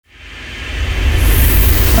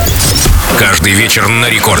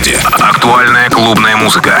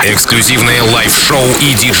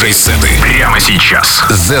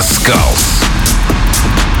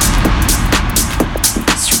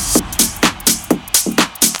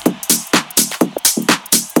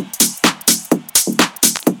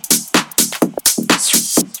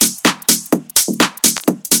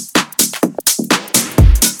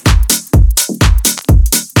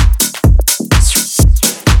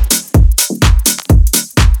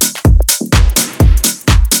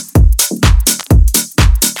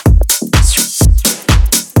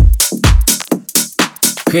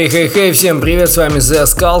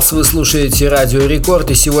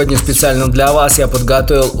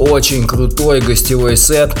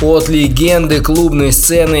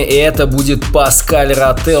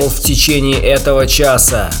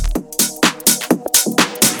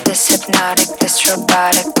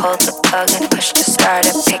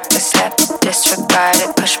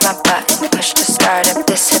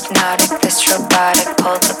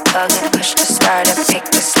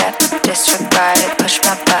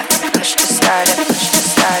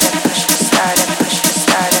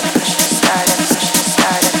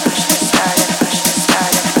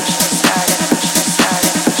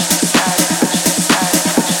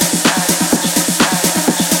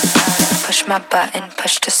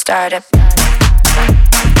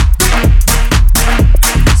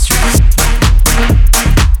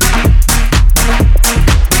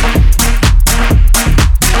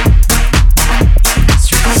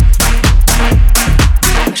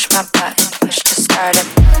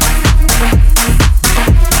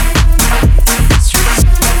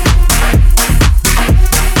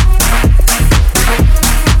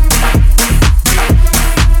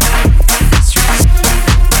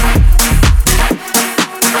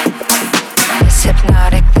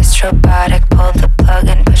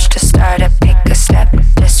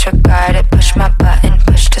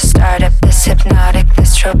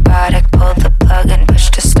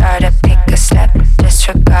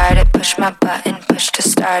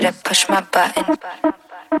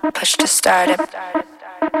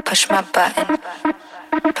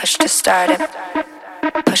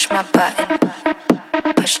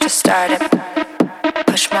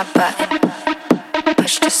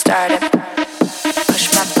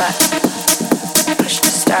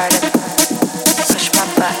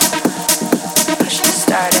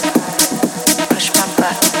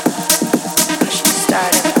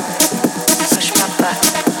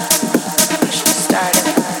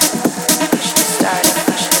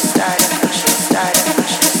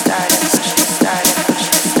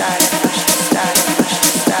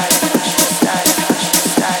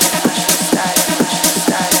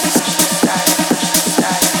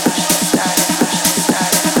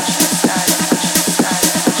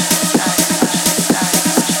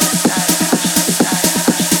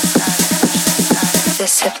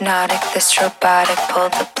Hypnotic, this robotic, pull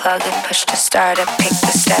the plug and push to start it, pick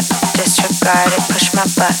the step, disregard it, push my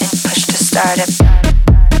button, push to start it.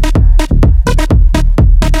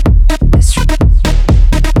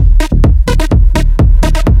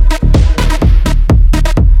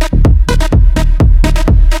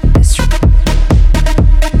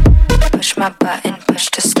 Push my button, push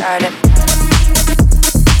to start it.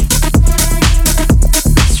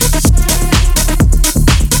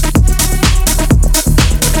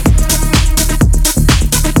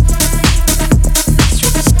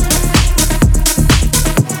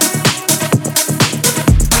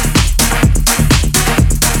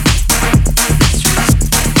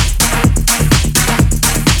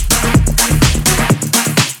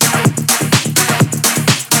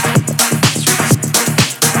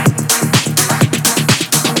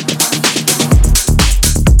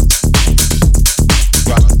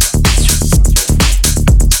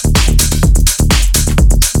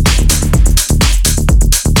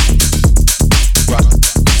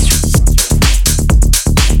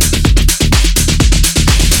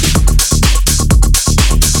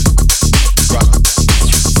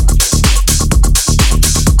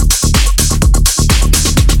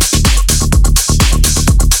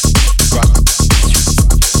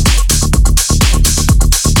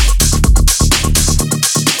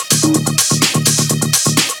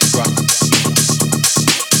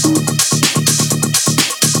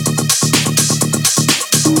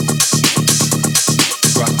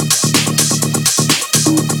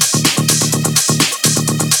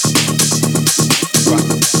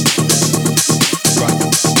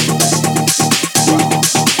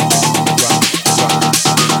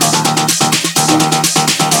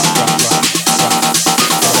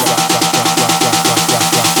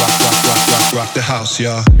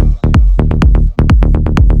 Y'all.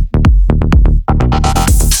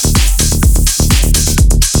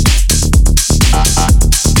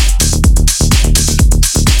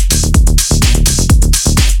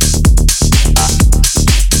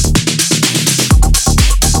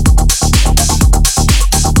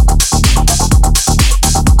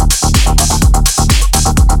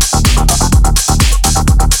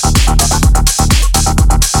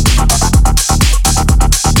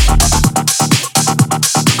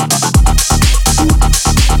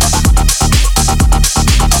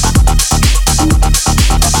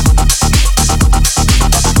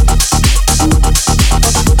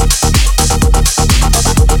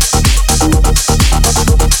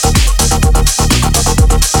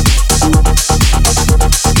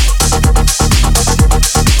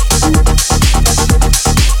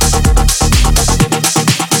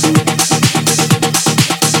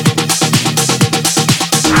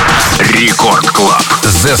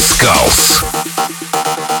 Zeskullz.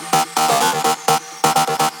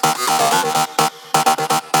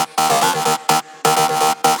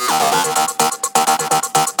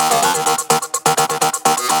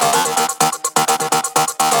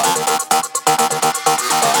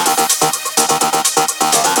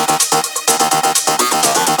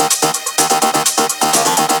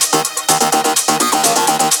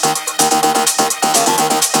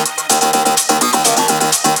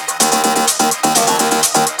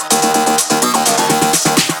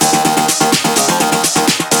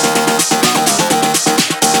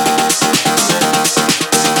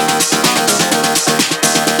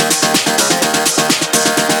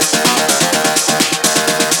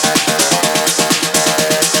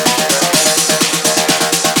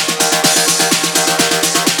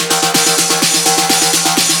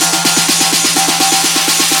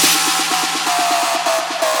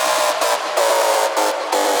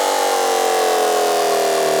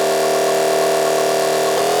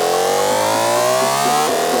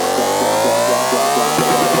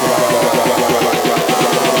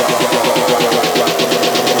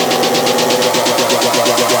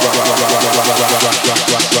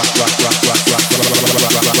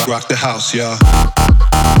 Rock the house, y'all.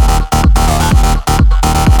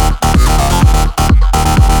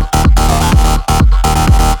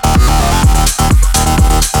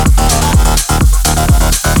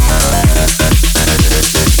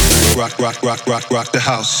 Rock the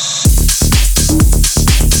house.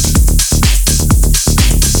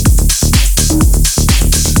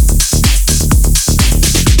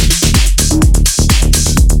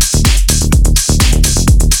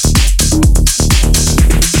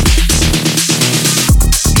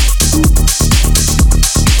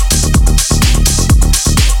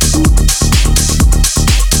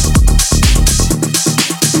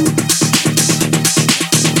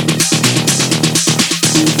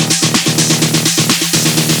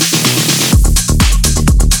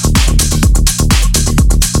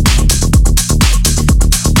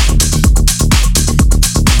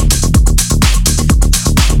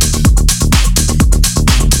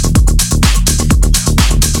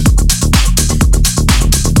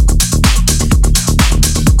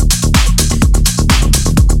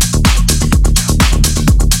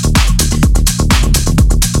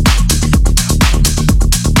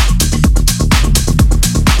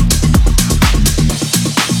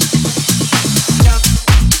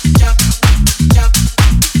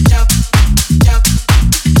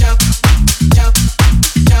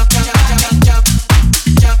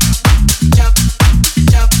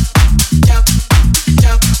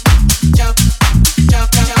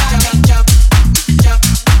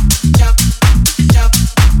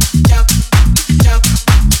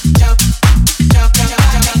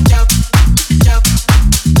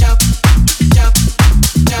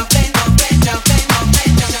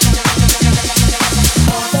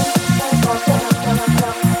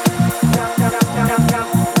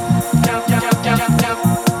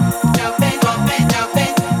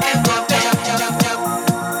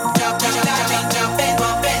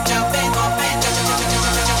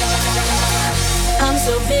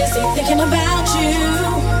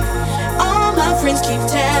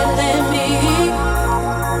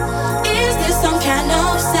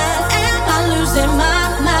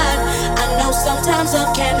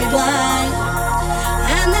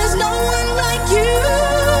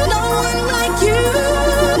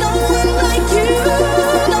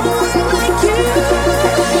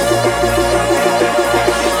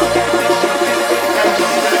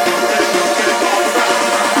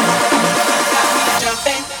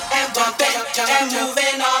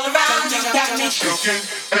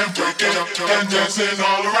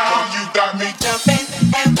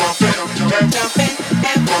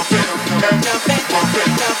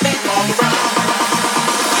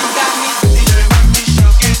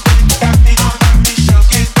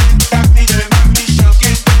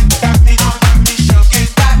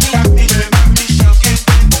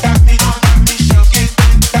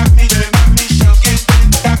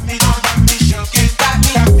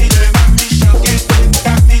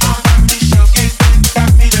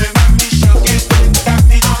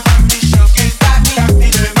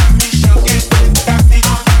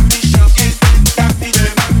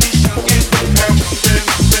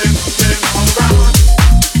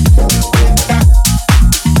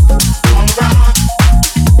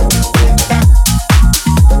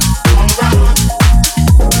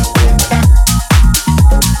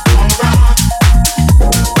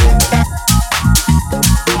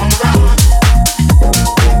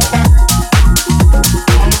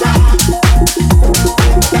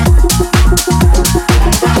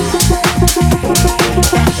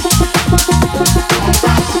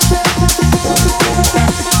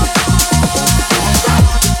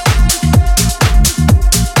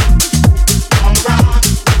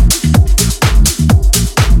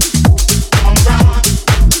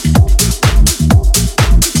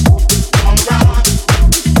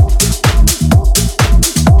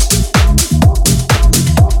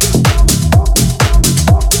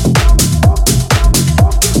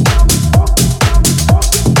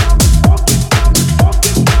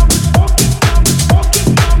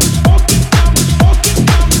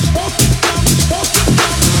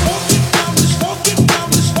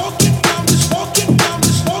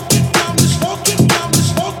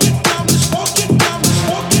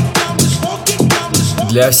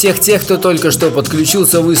 Для всех тех, кто только что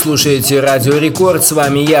подключился, вы слушаете Радио Рекорд. С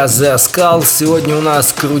вами я, Zeskullz. Сегодня у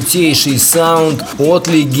нас крутейший саунд от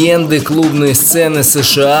легенды клубной сцены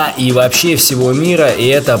США и вообще всего мира. И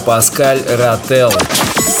это Pasquale Rotella.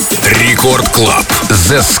 Рекорд Клаб.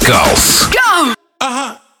 Zeskullz.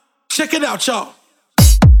 Check it out, y'all.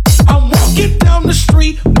 I'm walking down the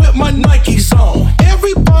street with my Nikes on.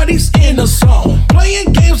 Everybody's in a zone,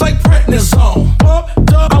 playing games like prednisone.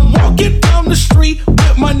 I'm walking down the street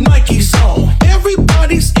with my Nikes on.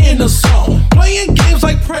 Everybody's in a zone, playing games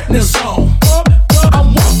like prednisone.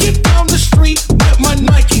 I'm walking down the street with my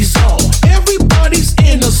Nikes on. Everybody's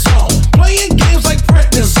in a zone, playing games like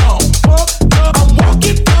prednisone. I'm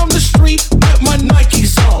walking down the street with my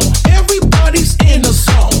Nikes on. Everybody's in a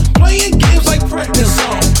zone, playing games like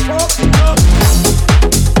prednisone.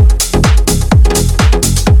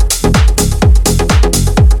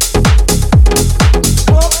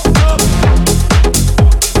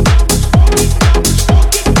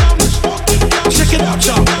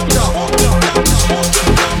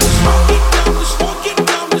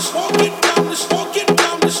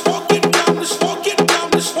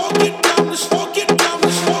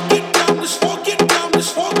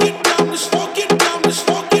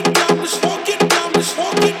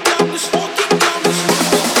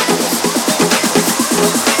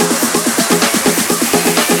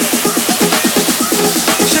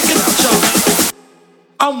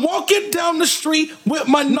 I'm walking down the street with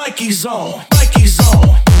my Nikes on. Nikes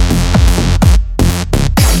on.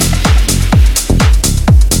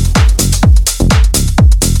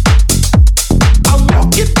 I'm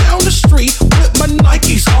walking down the street with my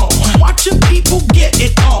Nikes on. Watching people get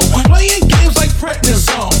it on. Playing games like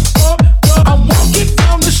prednisone. I'm walking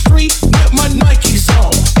down the street with my Nikes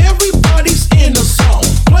on. Everybody's in a zone.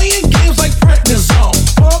 Playing games like prednisone.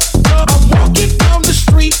 I'm walking down the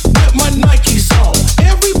street with my Nikes on.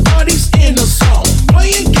 Everybody's in a zone,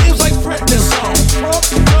 playing games like prednisone.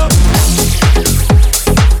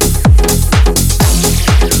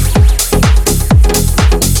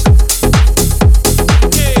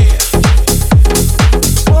 Yeah.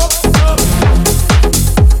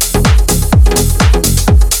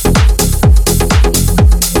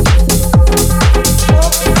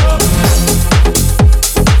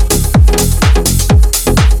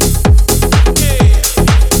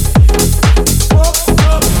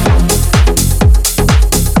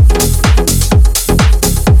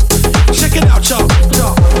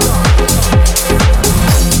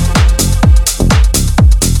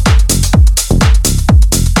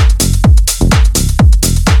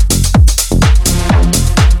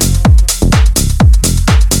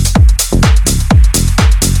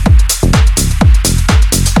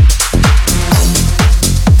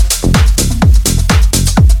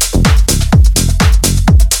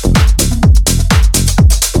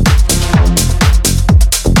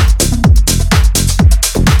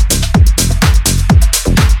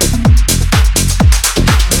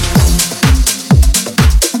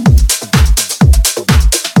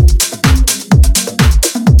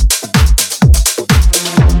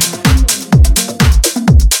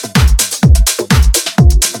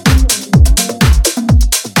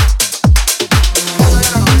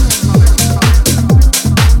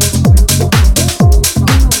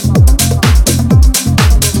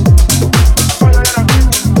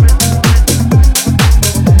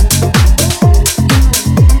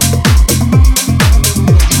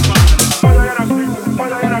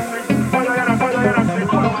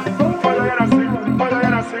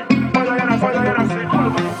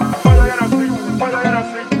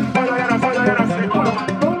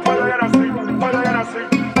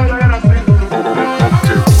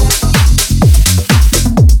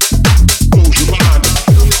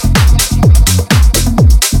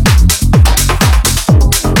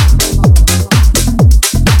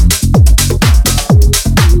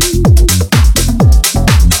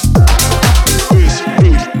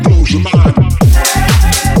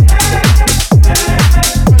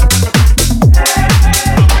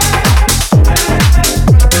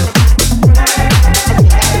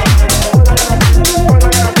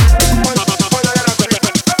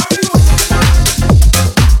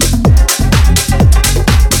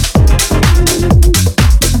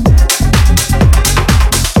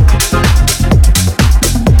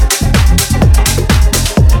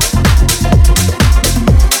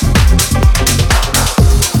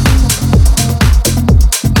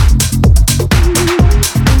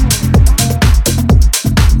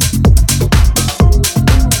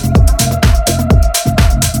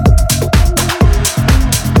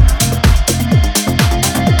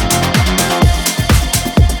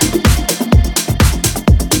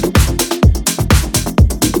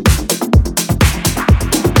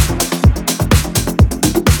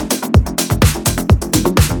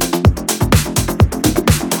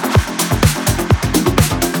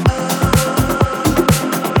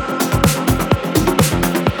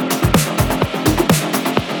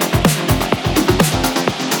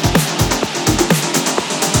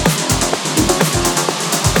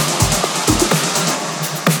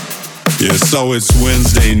 Yeah, so it's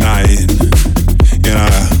Wednesday night, and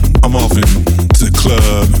I'm off into the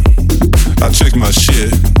club. I check my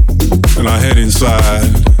shit, and I head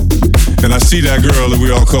inside, and I see that girl that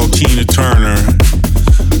we all call Tina Turner,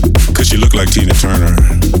 cause she looked like Tina Turner.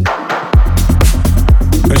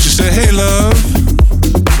 And she said, "Hey love,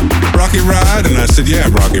 rocket ride?" And I said, "Yeah,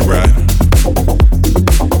 rocket ride."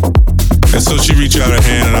 And so she reached out her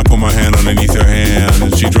hand, and I put my hand underneath her hand,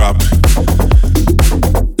 and she dropped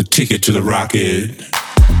the ticket to the rocket.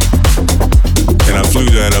 And I flew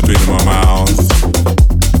that up into my mouth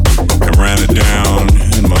and ran it down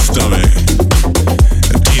in my stomach.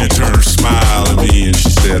 And Tina Turner smiled at me and she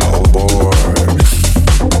said, "All aboard."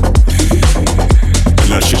 And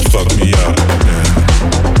that shit fucked me up, man.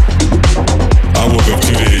 I woke up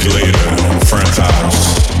 2 days later in a friend's house.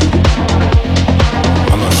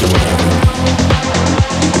 I'm not sure what happened.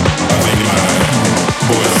 I think my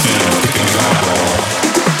boyfriend kicking his eyeball.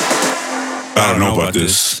 I don't know about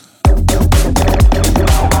this.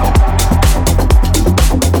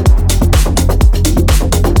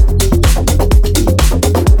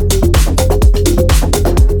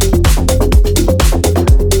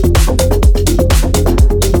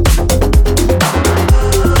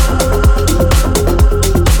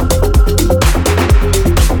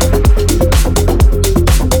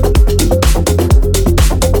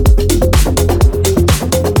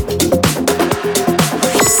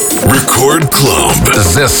 Record Club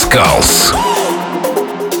Zeskullz.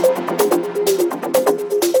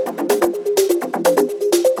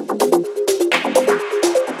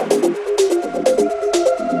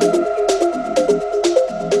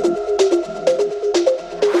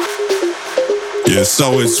 Yeah,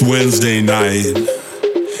 so it's Wednesday night,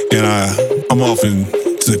 and I'm off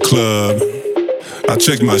into the club. I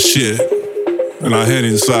check my shit, and I head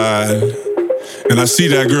inside, and I see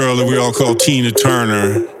that girl that we all call Tina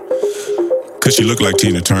Turner, cause she looked like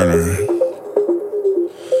Tina Turner.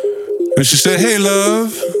 And she said, "Hey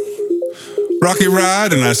love, rocket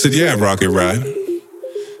ride?" And I said, "Yeah, rocket ride."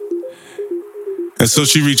 And so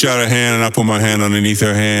she reached out her hand, and I put my hand underneath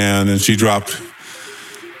her hand, and she dropped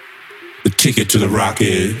the ticket to the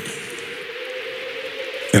rocket.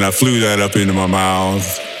 And I flew that up into my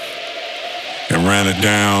mouth and ran it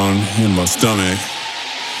down in my stomach.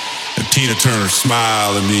 And Tina Turner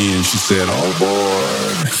smiled at me and she said, "Oh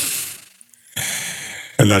boy."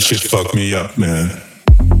 And that shit fucked me up, man.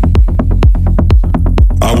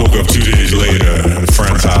 I woke up 2 days later at a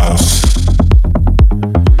friend's house.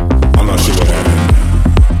 I'm not sure what happened.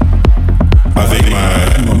 I think my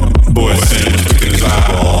boyfriend kicking his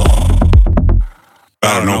eyeball. I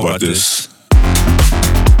don't know about this.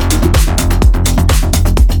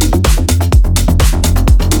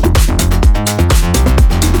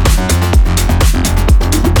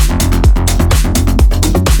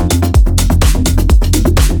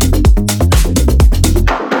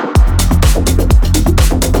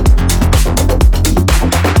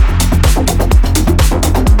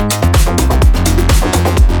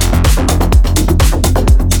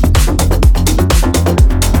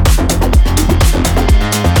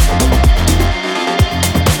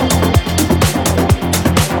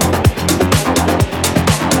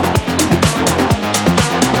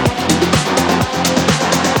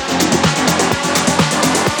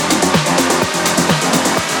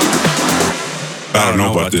 I don't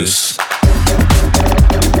know about this.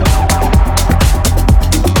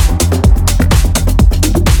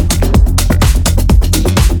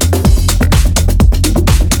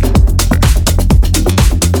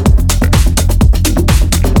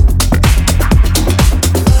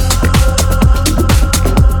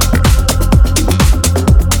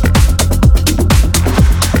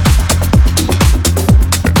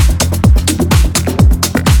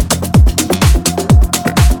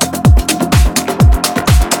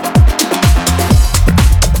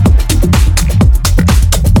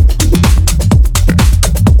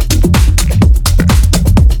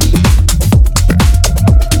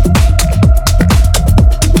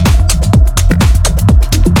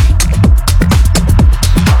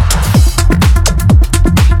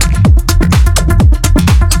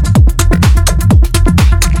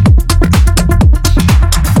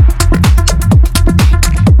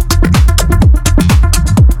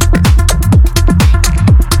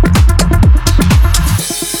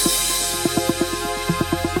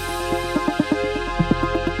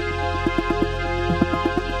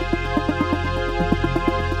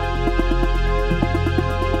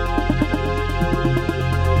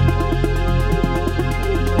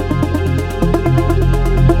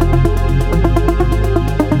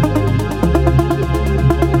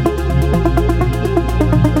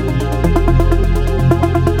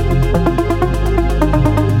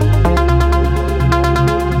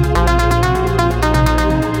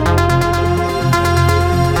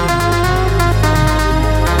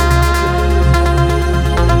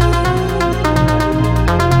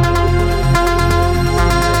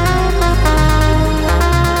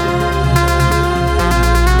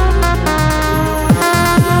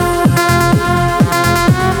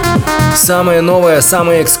 самая новая,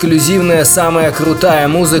 самая эксклюзивная, самая крутая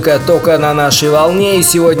музыка только на нашей волне. И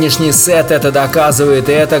сегодняшний сет это доказывает.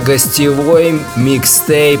 И это гостевой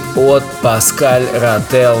микстейп от Pasquale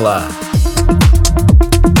Rotella.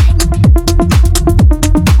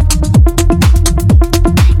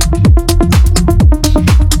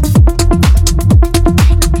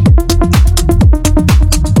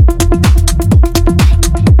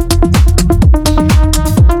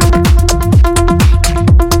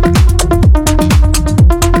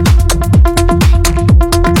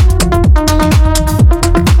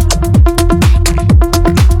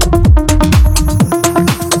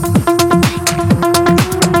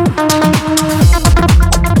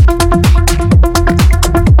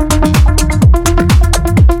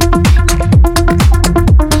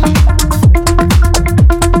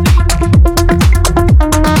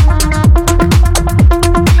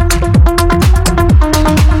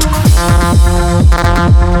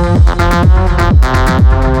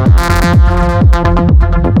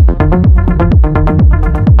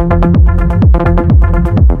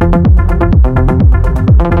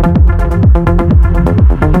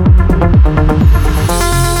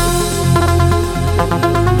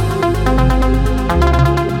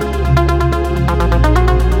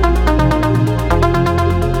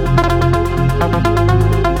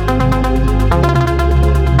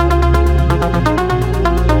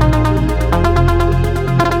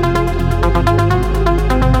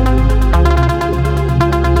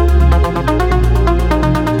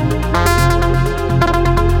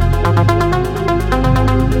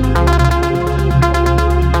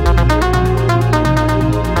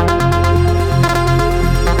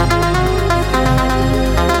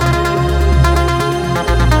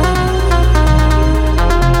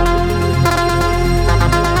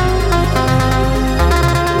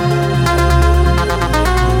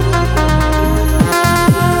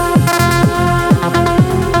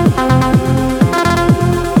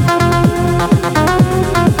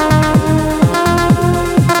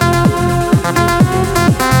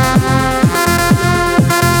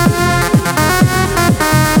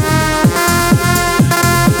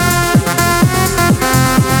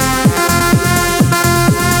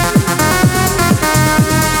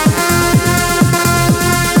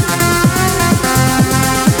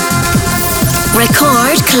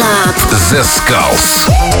 Record Club. Zeskullz.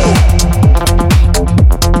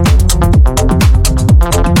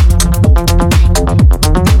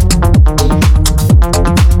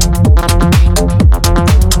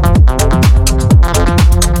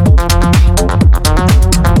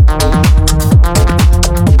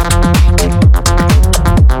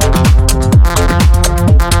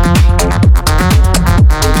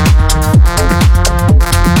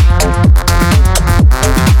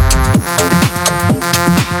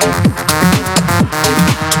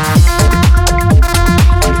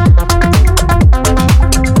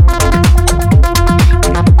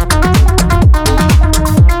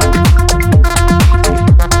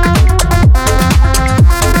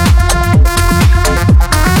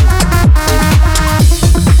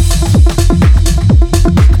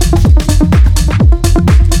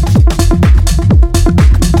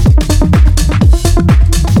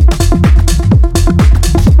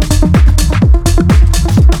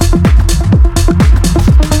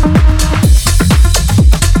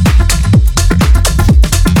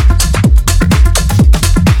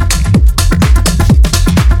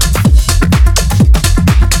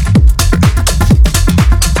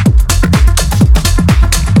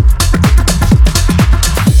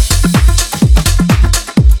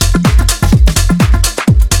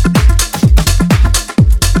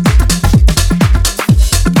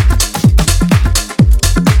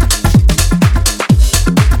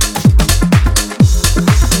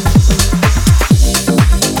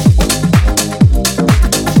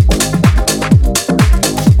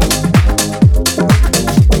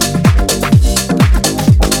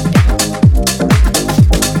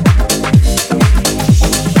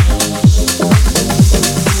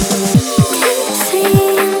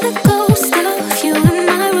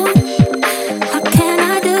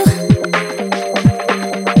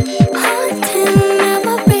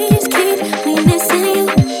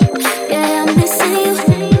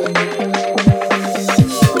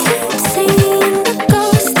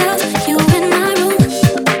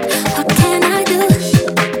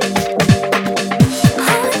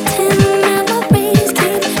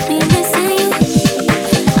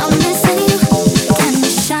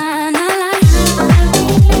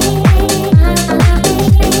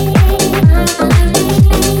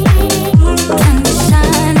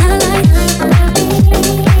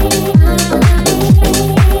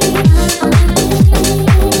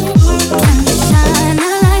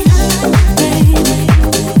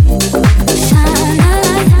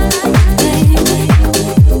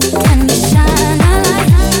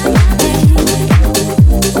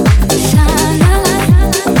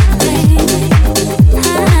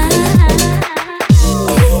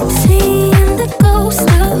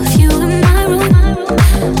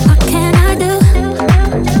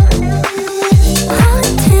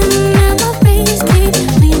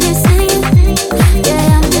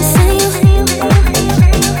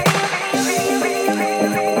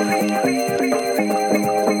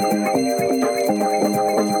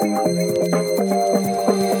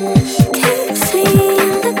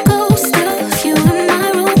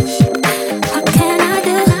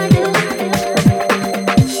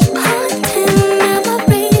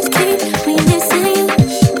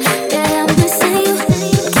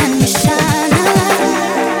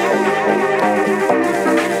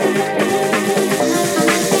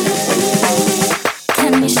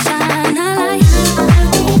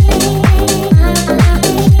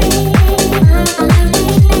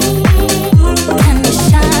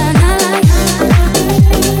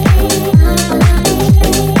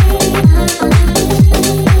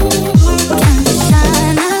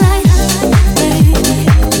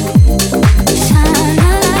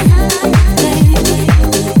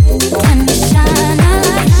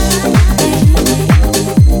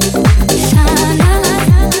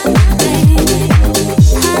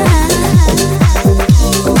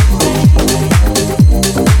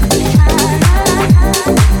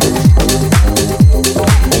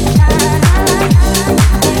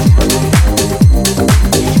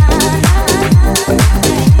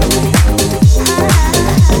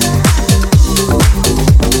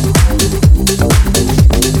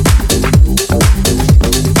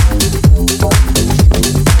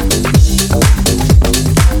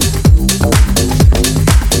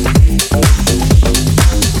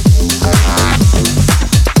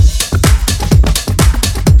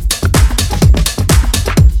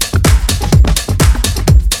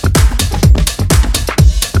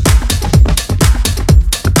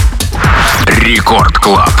 Рекорд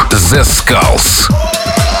Клаб. Zeskullz.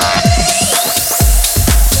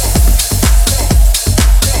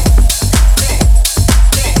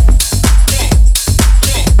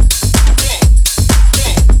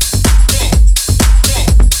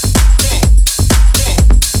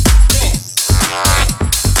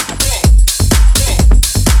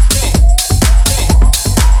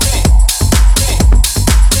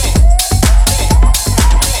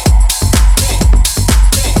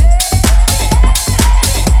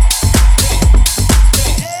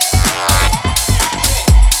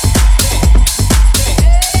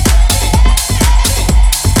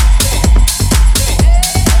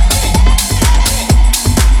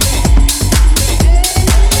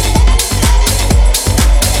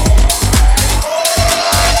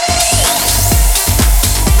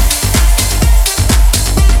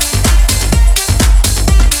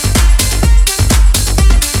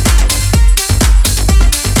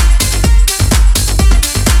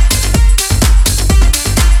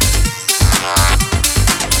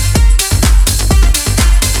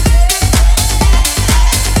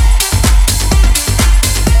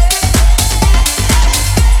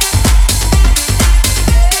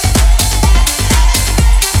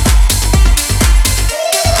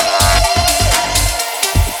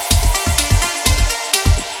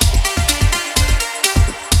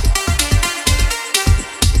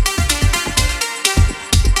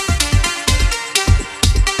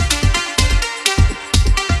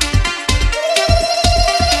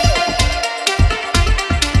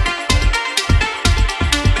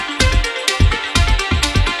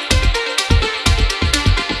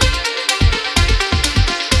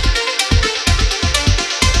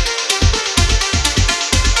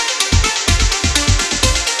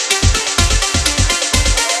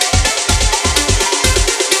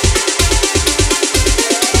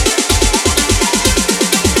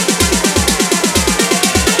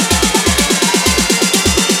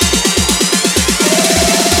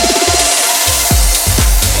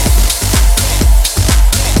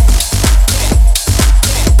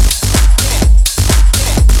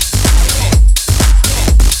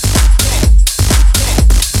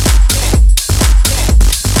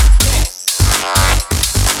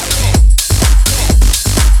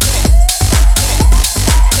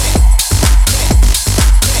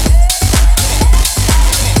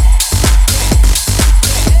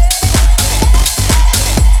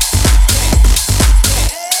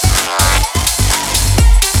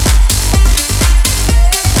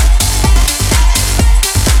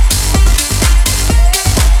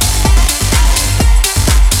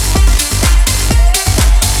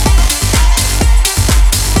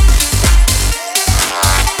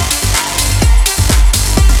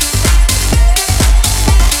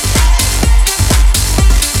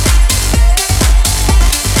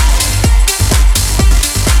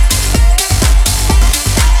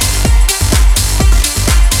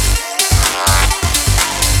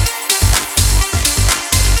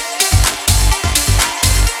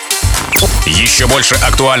 Еще больше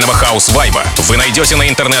актуального хаус-вайба вы найдете на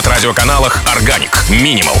интернет-радиоканалах Organic,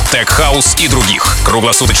 Minimal, Tech House и других.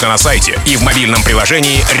 Круглосуточно на сайте и в мобильном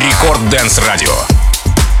приложении Record Dance Radio.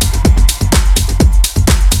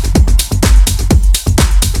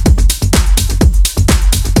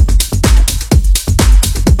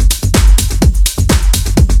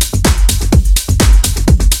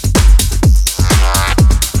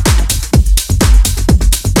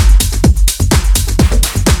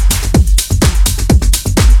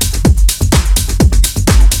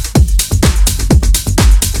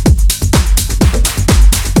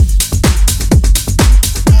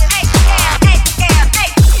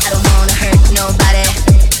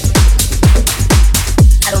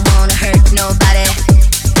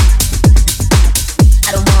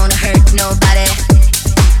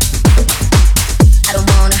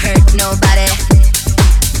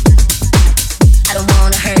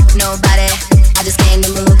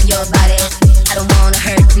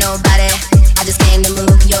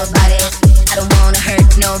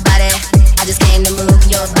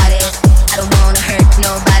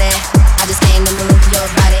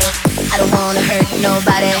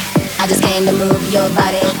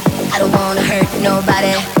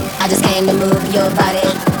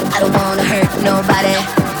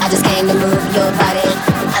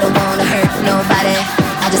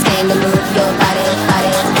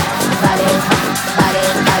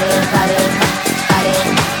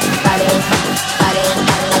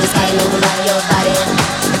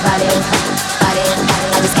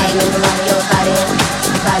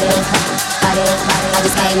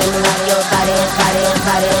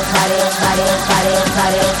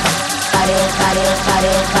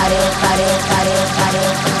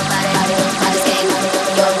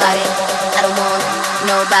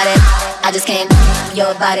 I just can't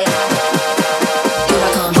your body. Here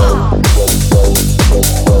I come.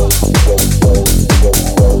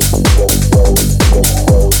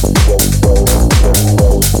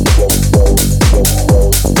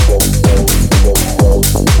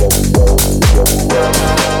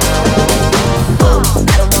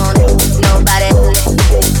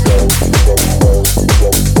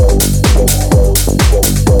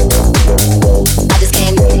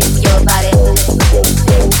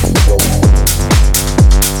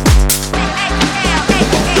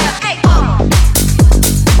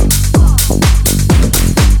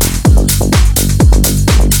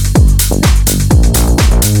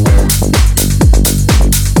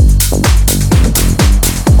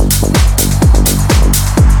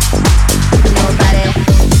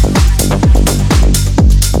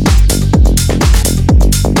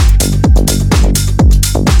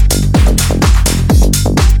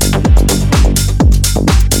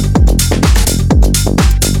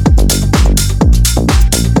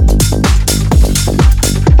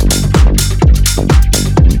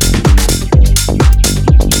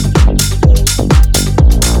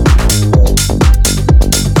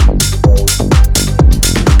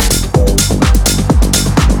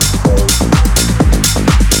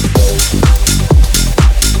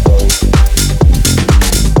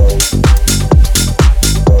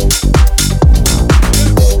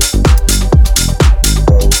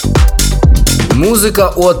 Музыка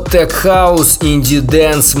от Tech House, Indie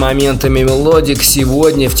Dance с моментами мелодик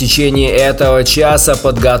сегодня в течение этого часа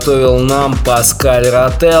подготовил нам Pasquale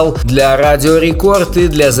Rotella для Радио Рекорд и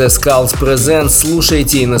для Zeskullz Presents.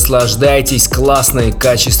 Слушайте и наслаждайтесь классной,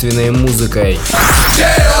 качественной музыкой.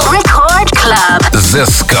 Record Club.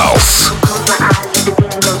 Zeskullz.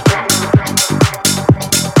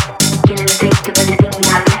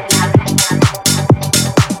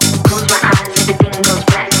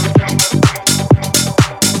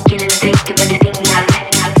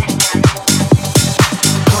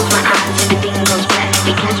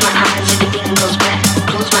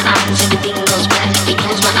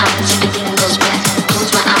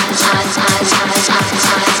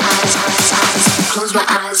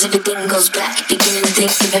 Everything goes black, beginning to think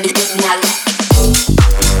of everything I like.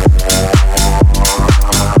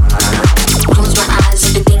 Close my eyes,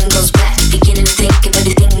 everything goes black, beginning to think of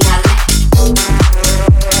everything I like.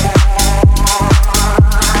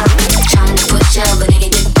 Trying to push out, but I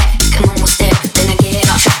get it back. I'm almost there, then I get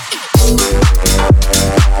off track.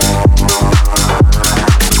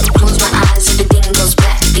 Close my eyes, everything goes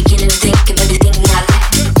black, beginning to think of everything I like.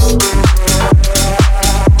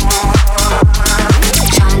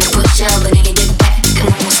 But I get it back, I'm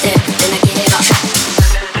almost there, then I get it off track.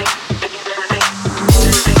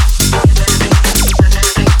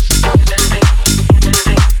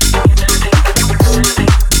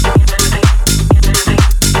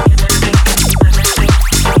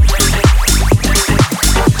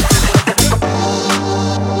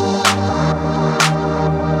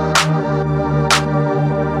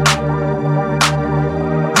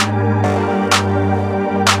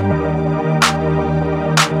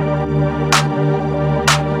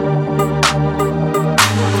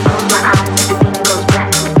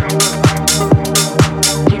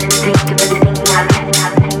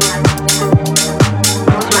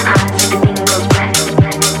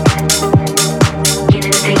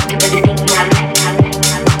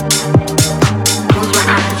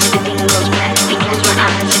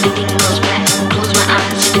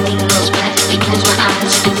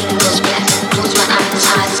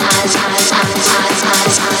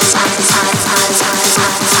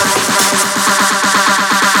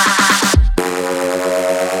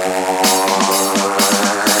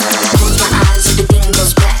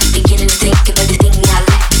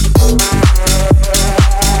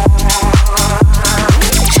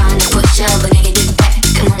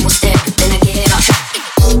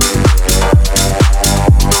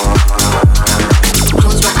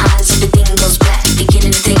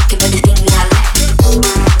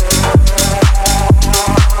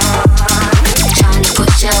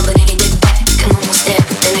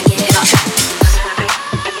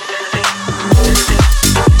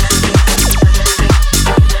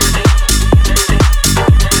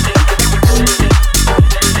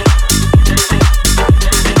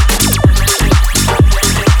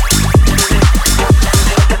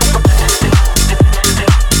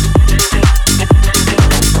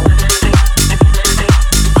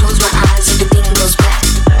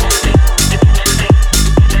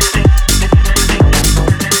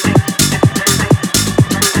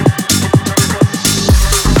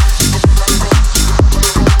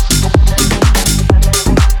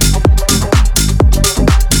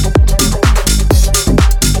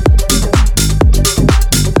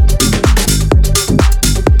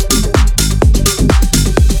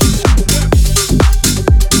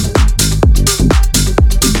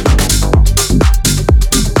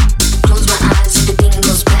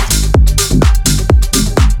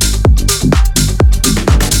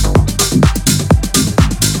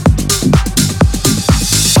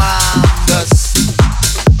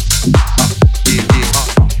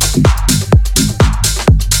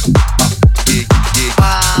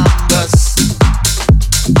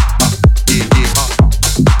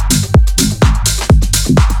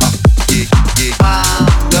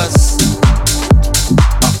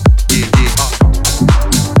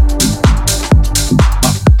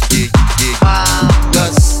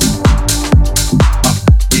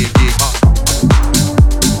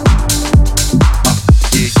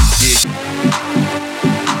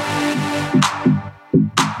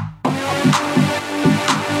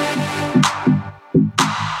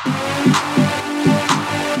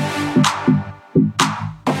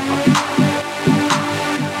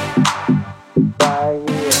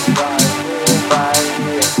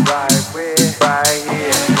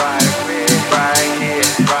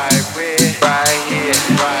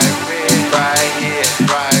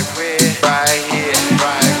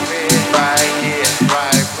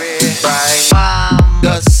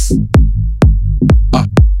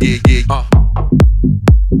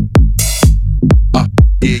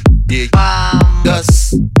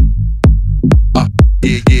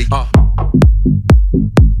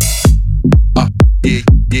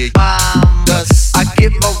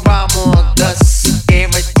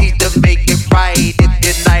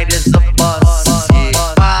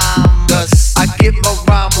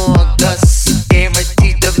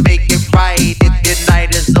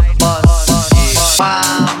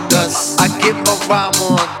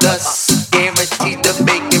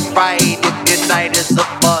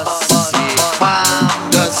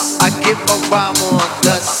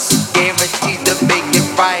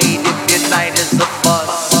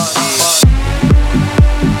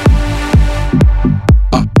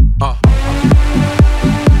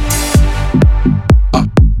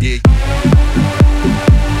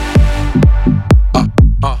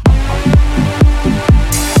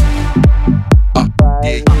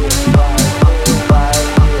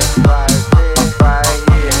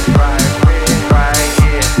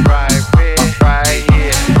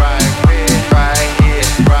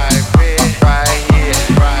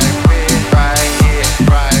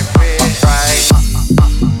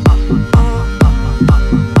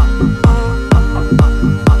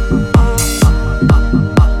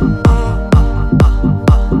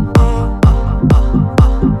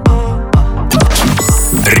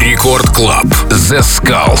 Рекорд Клаб.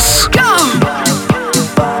 Zeskullz.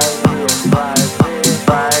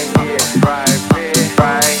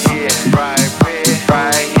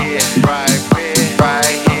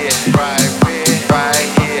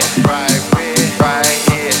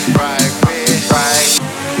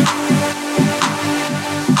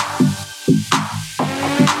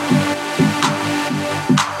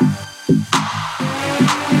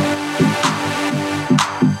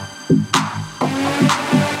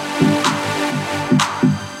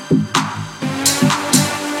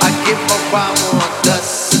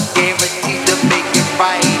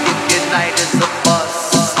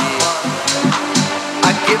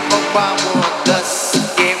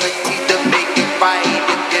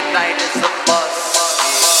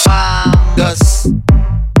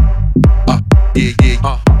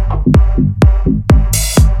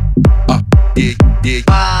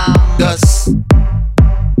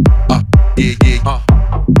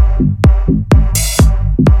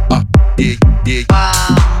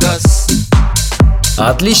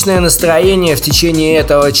 Отличное настроение в течение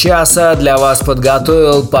этого часа для вас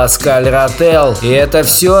подготовил Pasquale Rotella. И это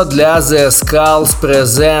все для Zeskullz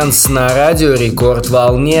Presents на радио Рекорд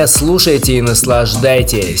Волне. Слушайте и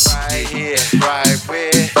наслаждайтесь.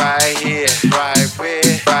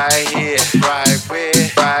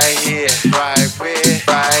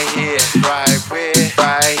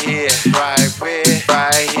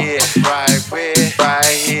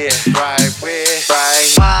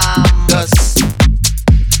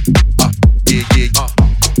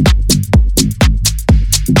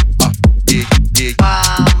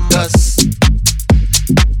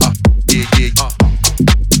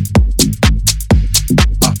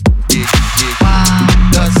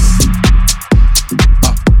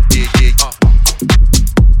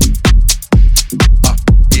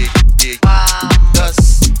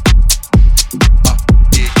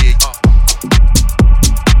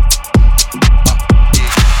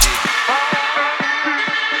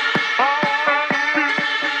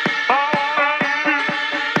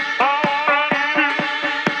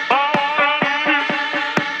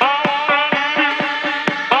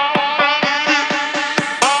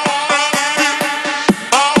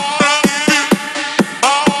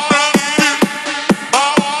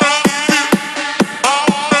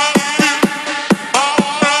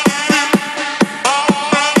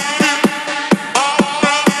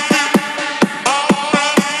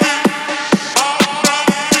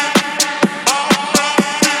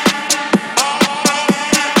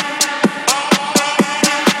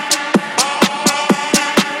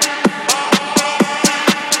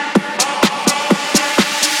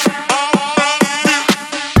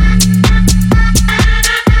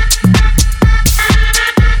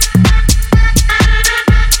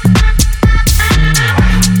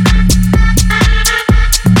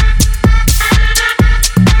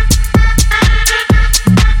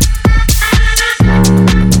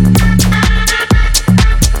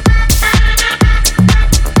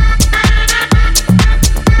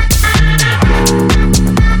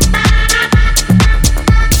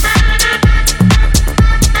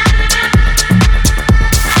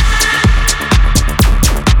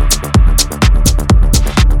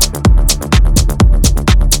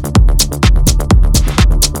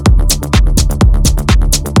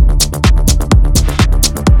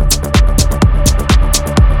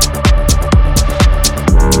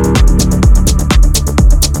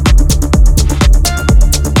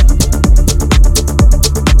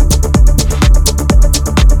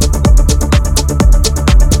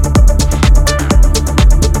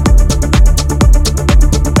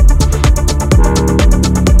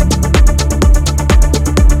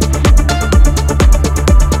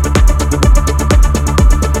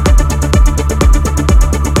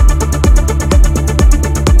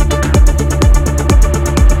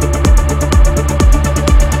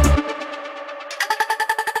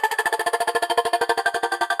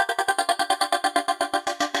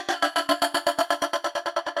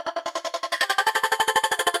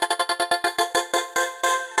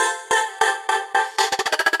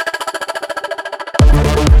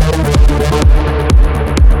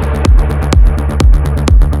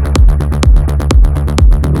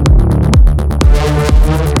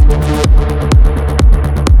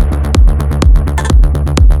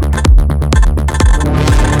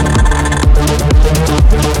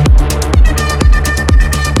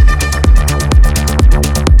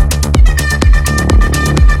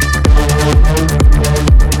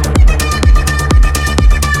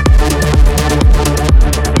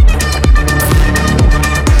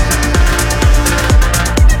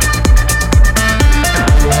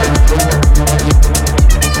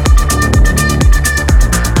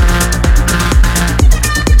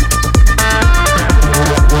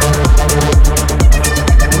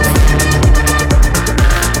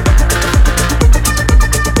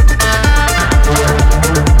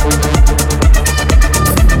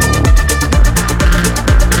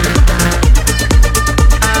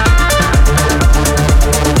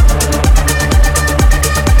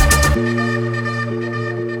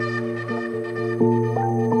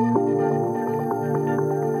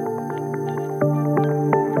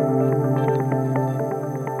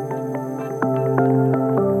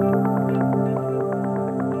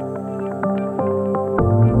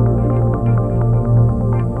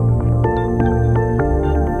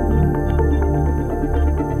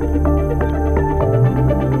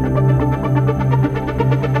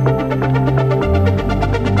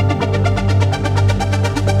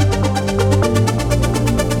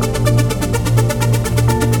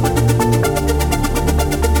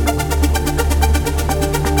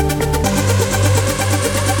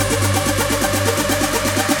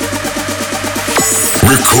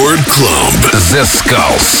 Record Club.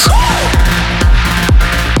 Zeskullz.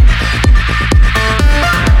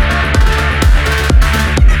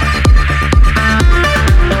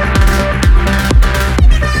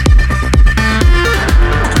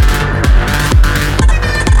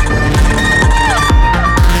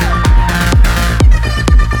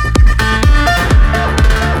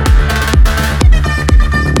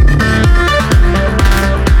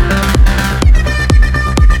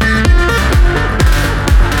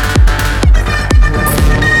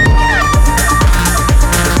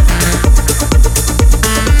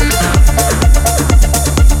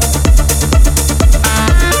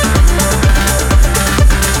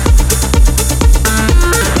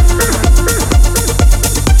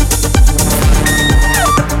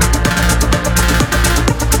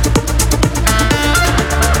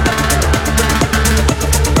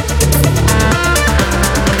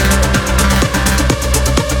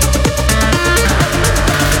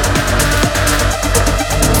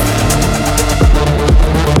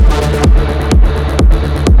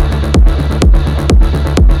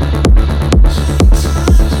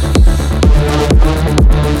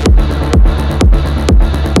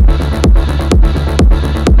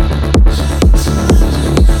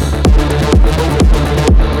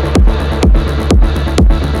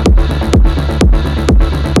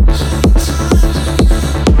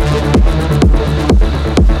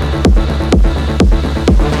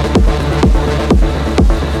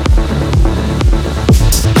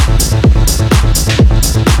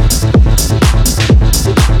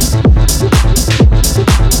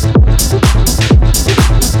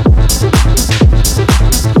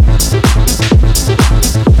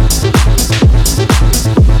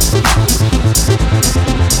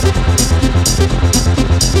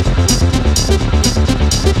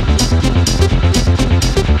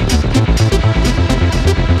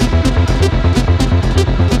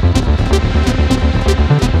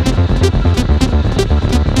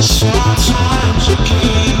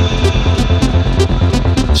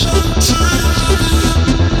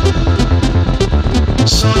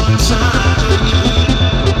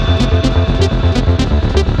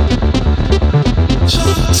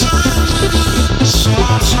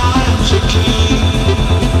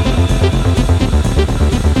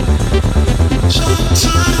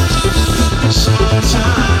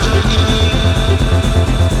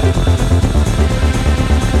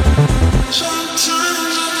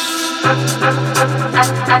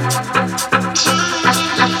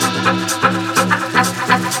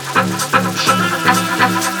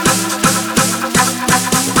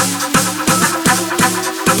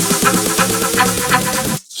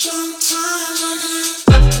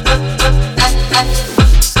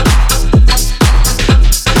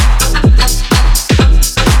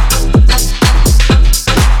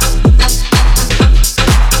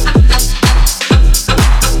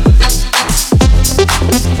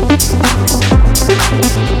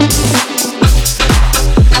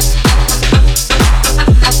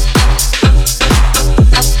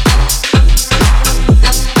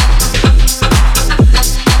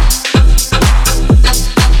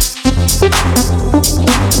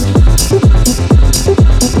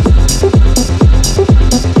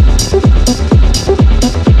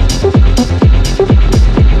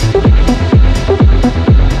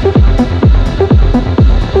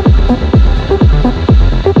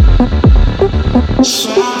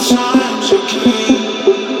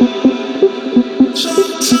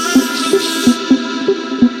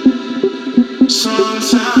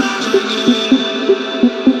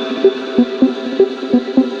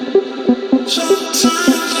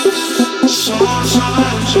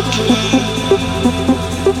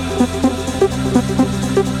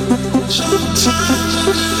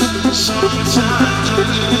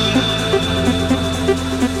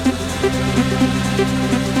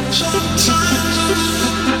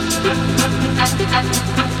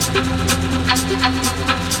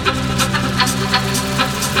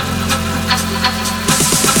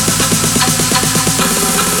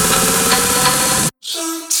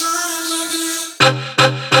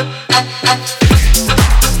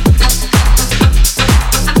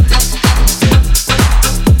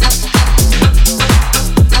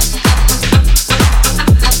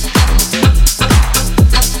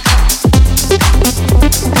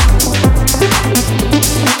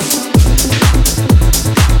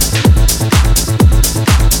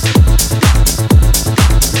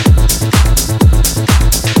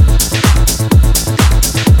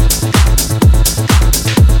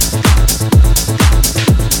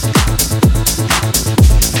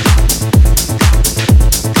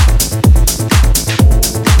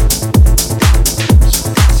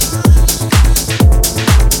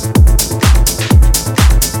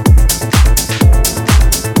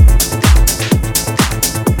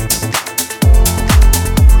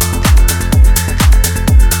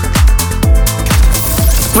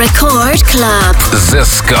 Record Club.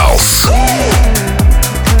 Zeskullz.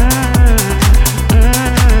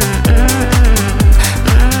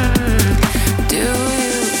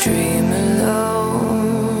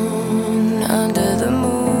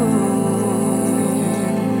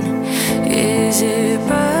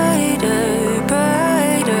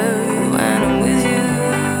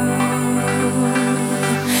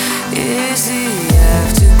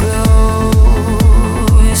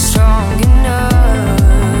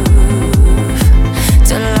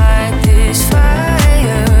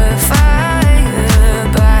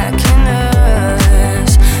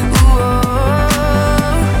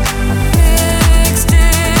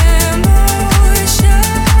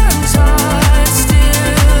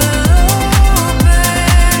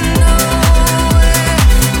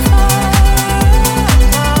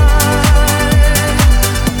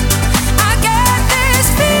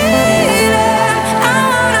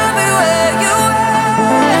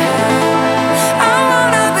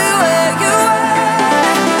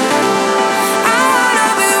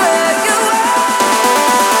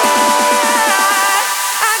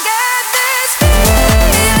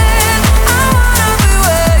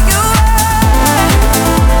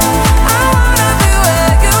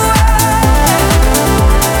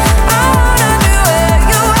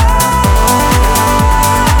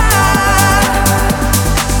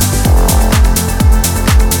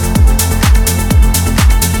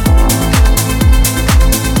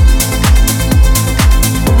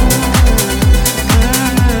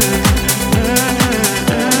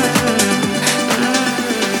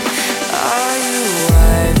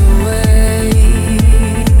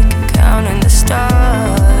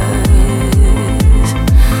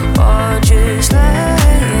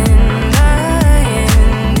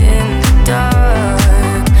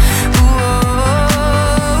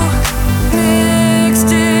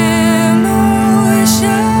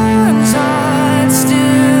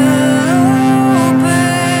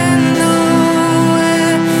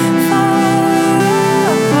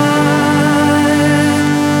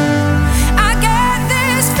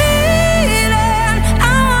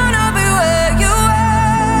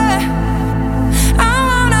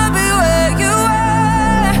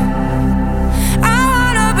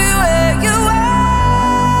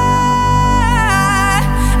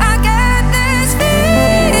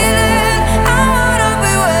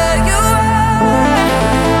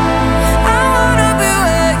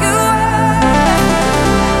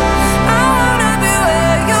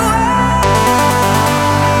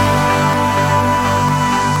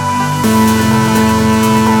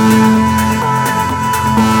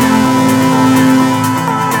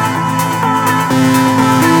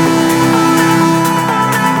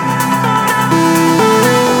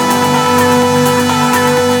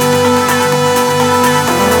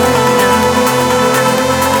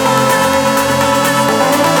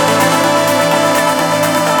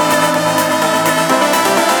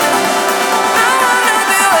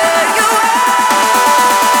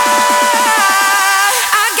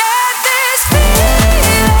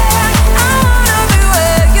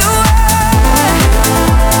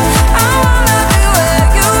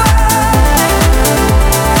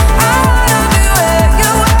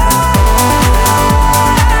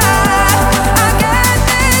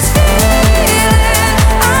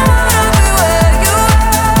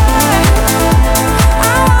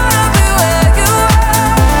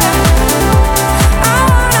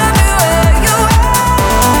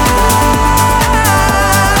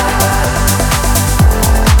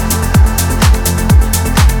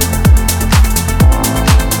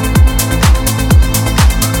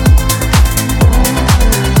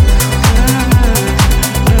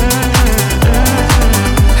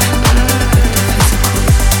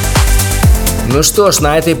 Ну что ж,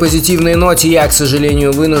 на этой позитивной ноте я, к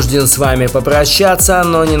сожалению, вынужден с вами попрощаться,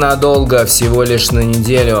 но ненадолго, всего лишь на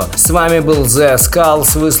неделю. С вами был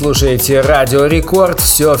Zeskullz, вы слушаете Радио Рекорд.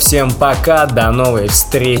 Все, всем пока, до новой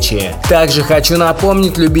встречи. Также хочу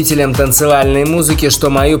напомнить любителям танцевальной музыки, что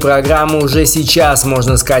мою программу уже сейчас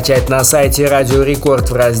можно скачать на сайте Радио Рекорд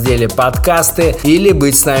в разделе «Подкасты» или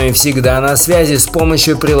быть с нами всегда на связи с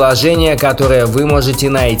помощью приложения, которое вы можете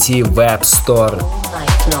найти в App Store.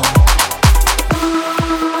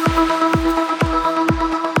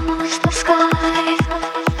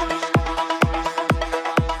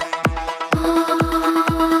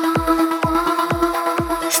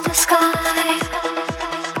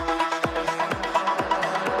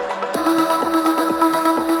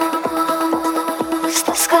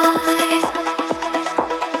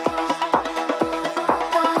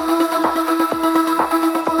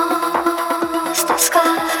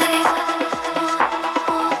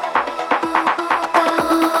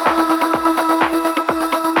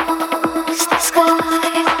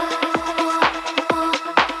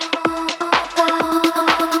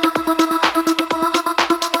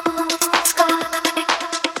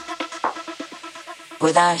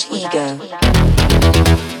 without ego.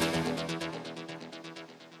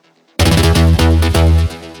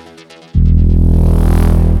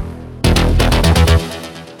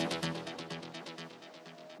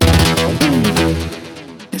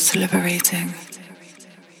 It's liberating.